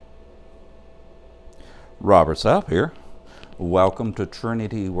Robert Sapp here. Welcome to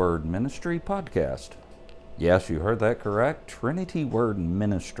Trinity Word Ministry Podcast. Yes, you heard that correct. Trinity Word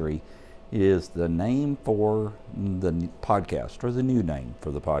Ministry is the name for the podcast, or the new name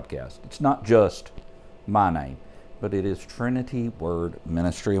for the podcast. It's not just my name, but it is Trinity Word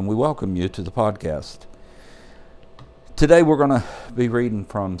Ministry, and we welcome you to the podcast. Today we're going to be reading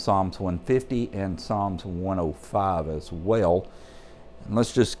from Psalms 150 and Psalms 105 as well. And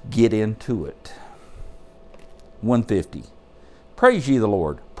let's just get into it. 150. Praise ye the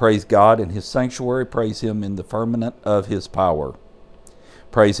Lord. Praise God in his sanctuary. Praise him in the firmament of his power.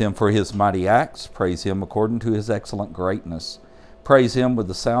 Praise him for his mighty acts. Praise him according to his excellent greatness. Praise him with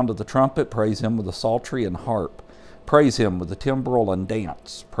the sound of the trumpet. Praise him with the psaltery and harp. Praise him with the timbrel and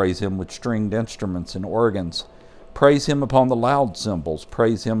dance. Praise him with stringed instruments and organs. Praise him upon the loud cymbals.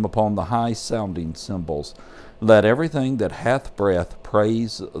 Praise him upon the high sounding cymbals. Let everything that hath breath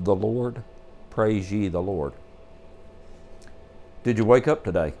praise the Lord. Praise ye the Lord. Did you wake up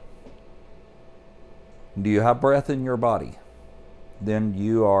today? Do you have breath in your body? Then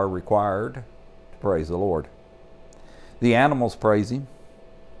you are required to praise the Lord. The animals praise him.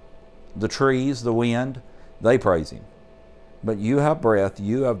 The trees, the wind, they praise him. But you have breath.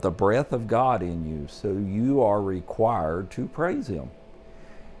 You have the breath of God in you, so you are required to praise him.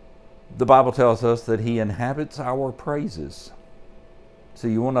 The Bible tells us that he inhabits our praises. So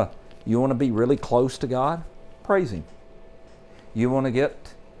you want to be really close to God? Praise him. You want to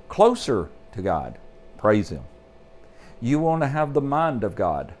get closer to God? Praise him. You want to have the mind of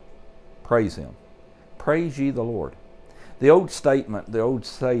God? Praise him. Praise ye the Lord. The old statement, the old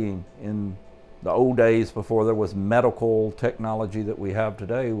saying in the old days before there was medical technology that we have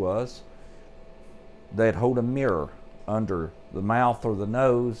today was they'd hold a mirror under the mouth or the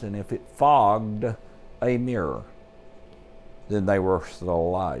nose, and if it fogged a mirror, then they were still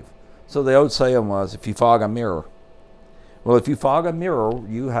alive. So the old saying was, if you fog a mirror, well, if you fog a mirror,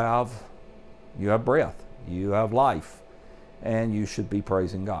 you have breath, you have life, and you should be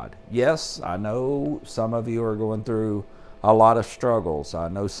praising God. Yes, I know some of you are going through a lot of struggles. I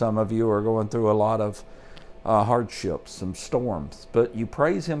know some of you are going through a lot of hardships, some storms, but you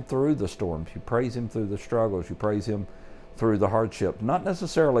praise him through the storms. You praise him through the struggles. You praise him through the hardship. Not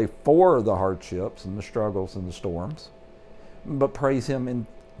necessarily for the hardships and the struggles and the storms, but praise him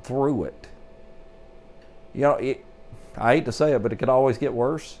through it. You know, I hate to say it, but it could always get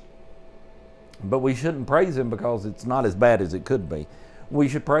worse. But we shouldn't praise him because it's not as bad as it could be. We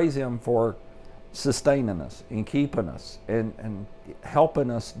should praise him for sustaining us and keeping us and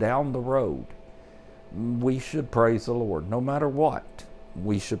helping us down the road. We should praise the Lord. No matter what,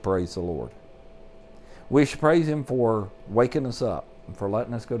 we should praise the Lord. We should praise him for waking us up, for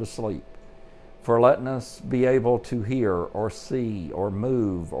letting us go to sleep, for letting us be able to hear or see or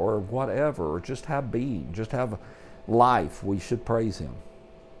move or whatever, or just have being, just have life. We should praise him.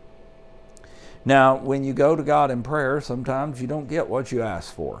 Now, when you go to God in prayer, sometimes you don't get what you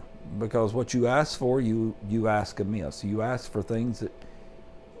ask for, because what you ask for, you ask amiss. You ask for things that,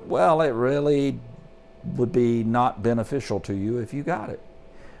 well, it really would be not beneficial to you if you got it.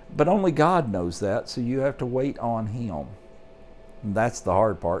 But only God knows that, so you have to wait on him. And that's the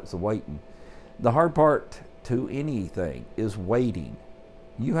hard part, is the waiting. The hard part to anything is waiting.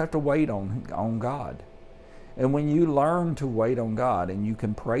 You have to wait on God. And when you learn to wait on God and you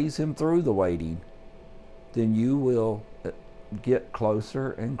can praise him through the waiting, then you will get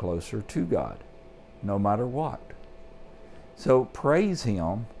closer and closer to God, no matter what. So praise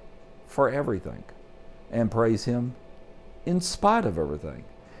him for everything, and praise him in spite of everything,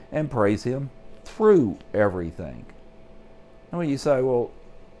 and praise him through everything. And when you say, well,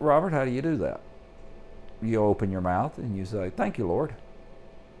 Robert, how do you do that? You open your mouth and you say, thank you, Lord.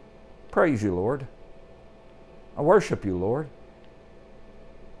 Praise you, Lord. I worship you, Lord.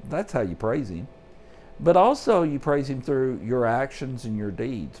 That's how you praise him. But also you praise him through your actions and your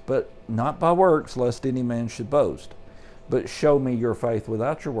deeds, but not by works, lest any man should boast. But show me your faith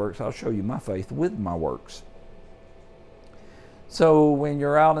without your works. I'll show you my faith with my works. So when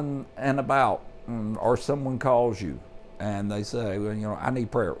you're out and about, or someone calls you and they say, well, I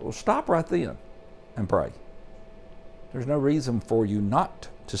need prayer. Well, stop right then and pray. There's no reason for you not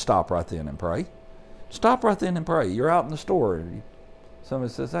to stop right then and pray. Stop right then and pray. You're out in the store.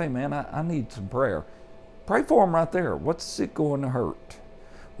 Somebody says, hey man, I need some prayer. Pray for them right there. What's it going to hurt?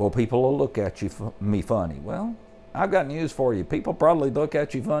 Well, people will look at me funny. Well, I've got news for you. People probably look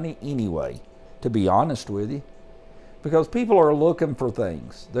at you funny anyway, to be honest with you. Because people are looking for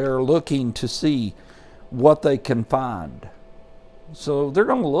things. They're looking to see what they can find. So they're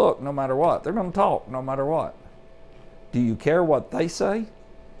going to look no matter what. They're going to talk no matter what. Do you care what they say?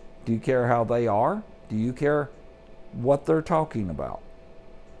 Do you care how they are? Do you care what they're talking about?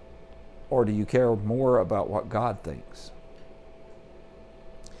 Or do you care more about what God thinks?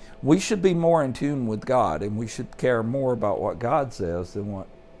 We should be more in tune with God, and we should care more about what God says than what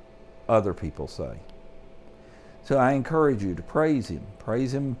other people say. So I encourage you to praise Him,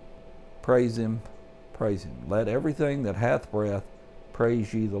 praise Him, praise Him, praise Him. Let everything that hath breath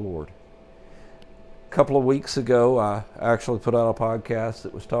praise ye the Lord. A couple of weeks ago, I actually put out a podcast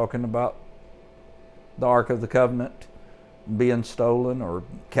that was talking about the Ark of the Covenant being stolen or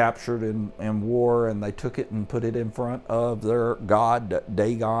captured in war, and they took it and put it in front of their god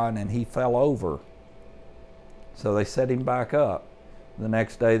Dagon, and he fell over. So they set him back up. The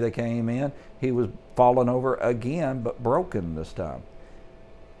next day they came in, he was fallen over again, but broken this time.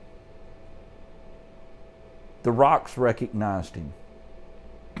 The rocks recognized him.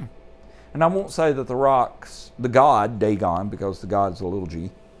 And I won't say that the rocks, the god Dagon, because the god's a little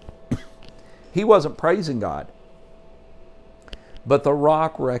g, he wasn't praising God. But the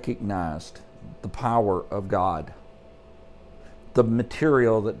rock recognized the power of God. The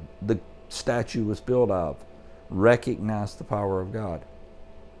material that the statue was built of recognized the power of God.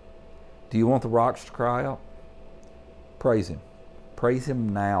 Do you want the rocks to cry out? Praise Him. Praise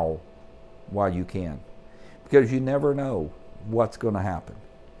Him now while you can. Because you never know what's going to happen.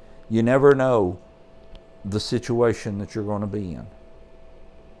 You never know the situation that you're going to be in.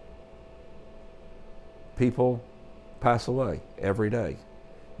 People pass away every day.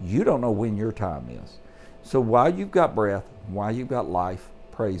 You don't know when your time is. So while you've got breath, while you've got life,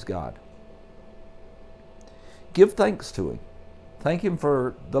 praise God. Give thanks to Him. Thank Him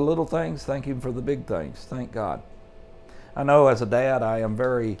for the little things. Thank Him for the big things. Thank God. I know as a dad, I am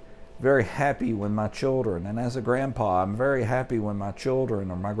very, very happy when my children, and as a grandpa, I'm very happy when my children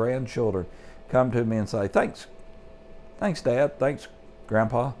or my grandchildren come to me and say, thanks. Thanks, Dad. Thanks,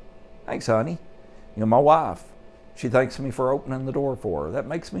 Grandpa. Thanks, honey. You know, my wife, she thanks me for opening the door for her. That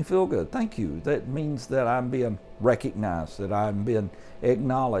makes me feel good. Thank you. That means that I'm being recognized, that I'm being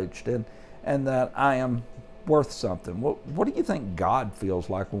acknowledged, and that I am worth something. What do you think God feels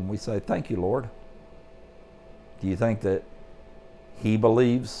like when we say, thank you, Lord? Do you think that He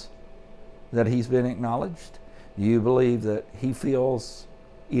believes that He's been acknowledged? Do you believe that He feels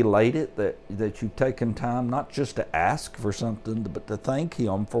elated that you've taken time not just to ask for something, but to thank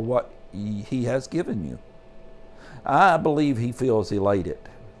Him for what He has given you? I believe He feels elated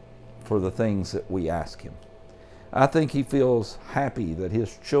for the things that we ask Him. I think He feels happy that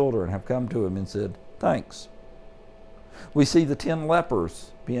His children have come to Him and said, thanks. We see the 10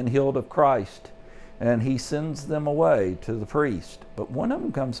 lepers being healed of Christ, and He sends them away to the priest. But one of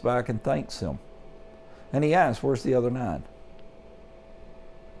them comes back and thanks Him. And he asks, where's the other 9?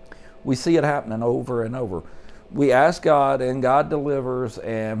 We see it happening over and over. We ask God, and God delivers,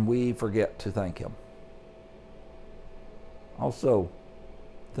 and we forget to thank Him. Also,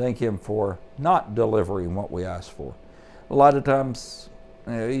 thank Him for not delivering what we ask for. A lot of times,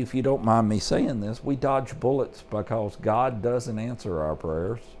 if you don't mind me saying this, we dodge bullets because God doesn't answer our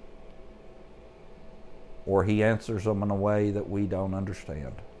prayers, or He answers them in a way that we don't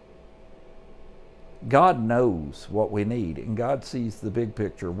understand. God knows what we need, and God sees the big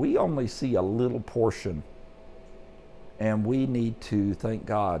picture. We only see a little portion, and we need to thank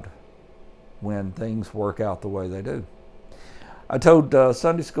God when things work out the way they do. I told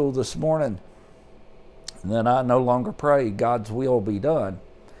Sunday school this morning that I no longer pray God's will be done,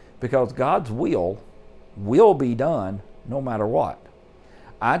 because God's will be done no matter what.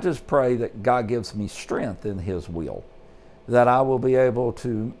 I just pray that God gives me strength in His will, that I will be able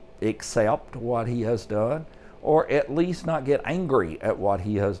to accept what He has done, or at least not get angry at what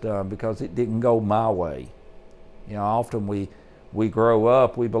He has done because it didn't go my way. You know, often we grow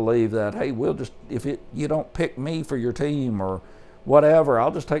up, we believe that, hey, we'll just, you don't pick me for your team or whatever,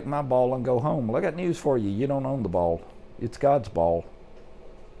 I'll just take my ball and go home. Well, I got news for you. You don't own the ball. It's God's ball.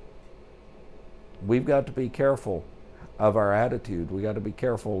 We've got to be careful of our attitude. We got to be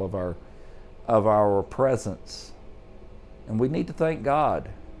careful of our presence. And we need to thank God.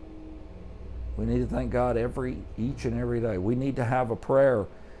 We need to thank God each and every day. We need to have a prayer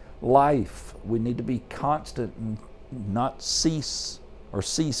life. We need to be constant and not cease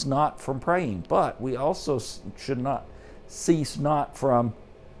not from praying. But we also should not cease not from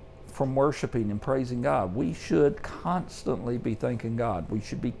worshiping and praising God. We should constantly be thanking God. We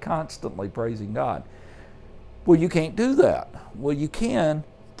should be constantly praising God. Well, you can't do that. Well, you can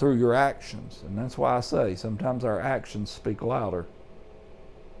through your actions. And that's why I say sometimes our actions speak louder.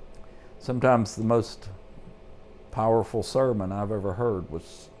 Sometimes the most powerful sermon I've ever heard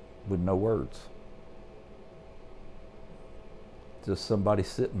was with no words. Just somebody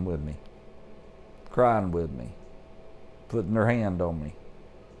sitting with me. crying with me, putting their hand on me,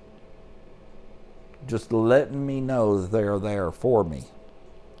 just letting me know that they're there for me.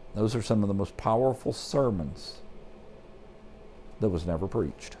 Those are some of the most powerful sermons that was never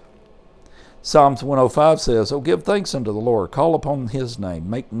preached. Psalms 105 says, "Oh, give thanks unto the Lord, call upon his name,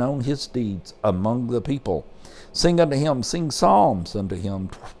 make known his deeds among the people. Sing unto him, sing psalms unto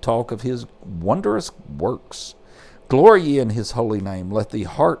him, talk of his wondrous works. Glory ye in his holy name, let the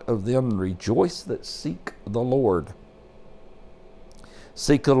heart of them rejoice that seek the Lord.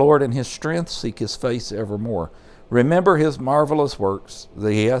 Seek the Lord in his strength, seek his face evermore. Remember his marvelous works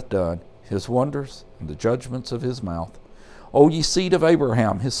that he hath done, his wonders, and the judgments of his mouth. O ye seed of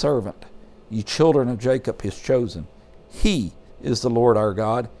Abraham, his servant, ye children of Jacob, his chosen. He is the Lord our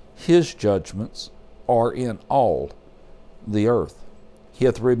God. His judgments are in all the earth. He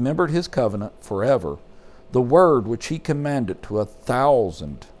hath remembered his covenant forever, the word which he commanded to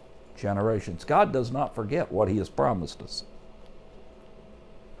 1,000 generations." God does not forget what he has promised us.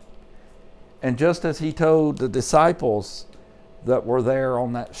 And just as he told the disciples that were there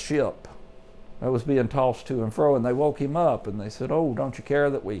on that ship that was being tossed to and fro, and they woke him up and they said, "Oh, don't you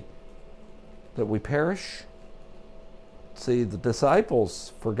care that we perish?" See, the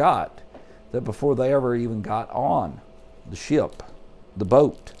disciples forgot that before they ever even got on the ship, the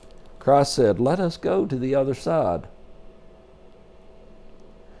boat, Christ said, "Let us go to the other side."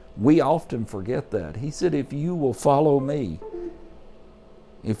 We often forget that. He said, "If you will follow me,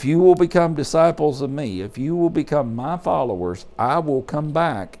 if you will become disciples of me, if you will become my followers, I will come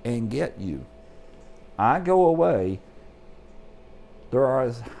back and get you. I go away. There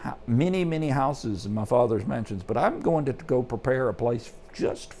are many, many houses in my Father's mansions, but I'm going to go prepare a place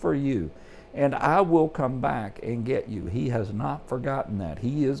just for you, and I will come back and get you." He has not forgotten that.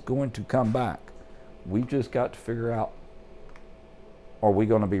 He is going to come back. We just got to figure out, are we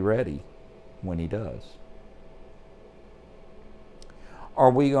going to be ready when he does? Are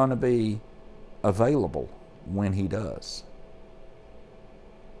we going to be available when he does?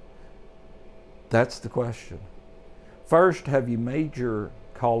 That's the question. First, have you made your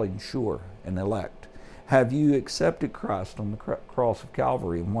calling sure and elect? Have you accepted Christ on the cross of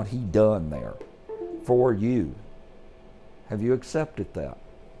Calvary and what he done there for you? Have you accepted that?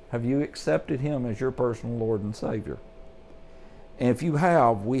 Have you accepted him as your personal Lord and Savior? And if you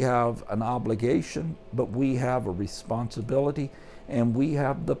have, we have an obligation, but we have a responsibility, and we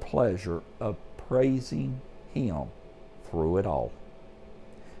have the pleasure of praising him through it all.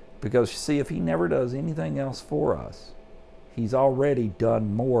 Because, you see, if he never does anything else for us, he's already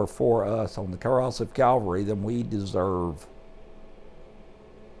done more for us on the cross of Calvary than we deserve.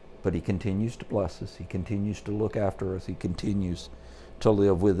 But he continues to bless us. He continues to look after us. He continues to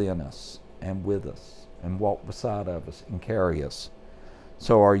live within us and with us and walk beside of us and carry us.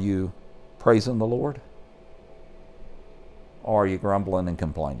 So are you praising the Lord? Or are you grumbling and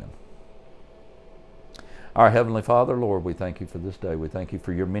complaining? Our Heavenly Father, Lord, we thank you for this day. We thank you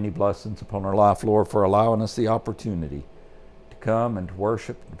for your many blessings upon our life, Lord, for allowing us the opportunity to come and to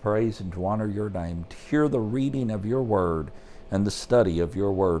worship and praise and to honor your name, to hear the reading of your word and the study of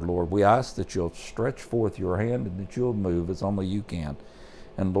your word, Lord. We ask that you'll stretch forth your hand and that you'll move as only you can.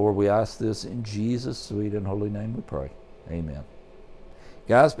 And Lord, we ask this in Jesus' sweet and holy name we pray. Amen.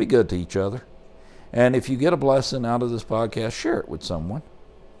 Guys, be good to each other. And if you get a blessing out of this podcast, share it with someone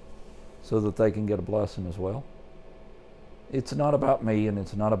so that they can get a blessing as well. It's not about me and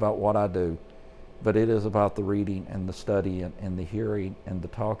it's not about what I do, but it is about the reading and the study and the hearing and the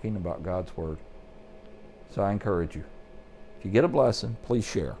talking about God's Word. So I encourage you. If you get a blessing, please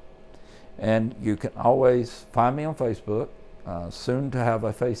share. And you can always find me on Facebook. Soon to have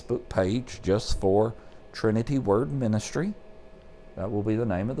a Facebook page just for Trinity Word Ministry. That will be the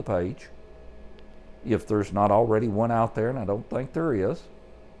name of the page. If there's not already one out there, and I don't think there is,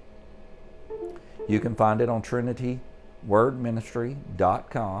 you can find it on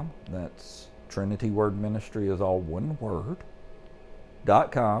TrinityWordMinistry.com. That's Trinity Word Ministry is all one word.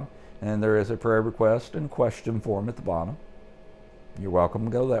 .com. And there is a prayer request and question form at the bottom. You're welcome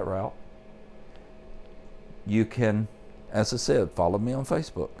to go that route. You can, as I said, follow me on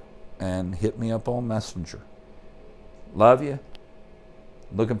Facebook and hit me up on Messenger. Love you.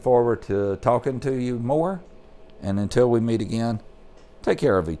 Looking forward to talking to you more. And until we meet again, take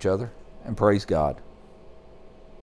care of each other and praise God.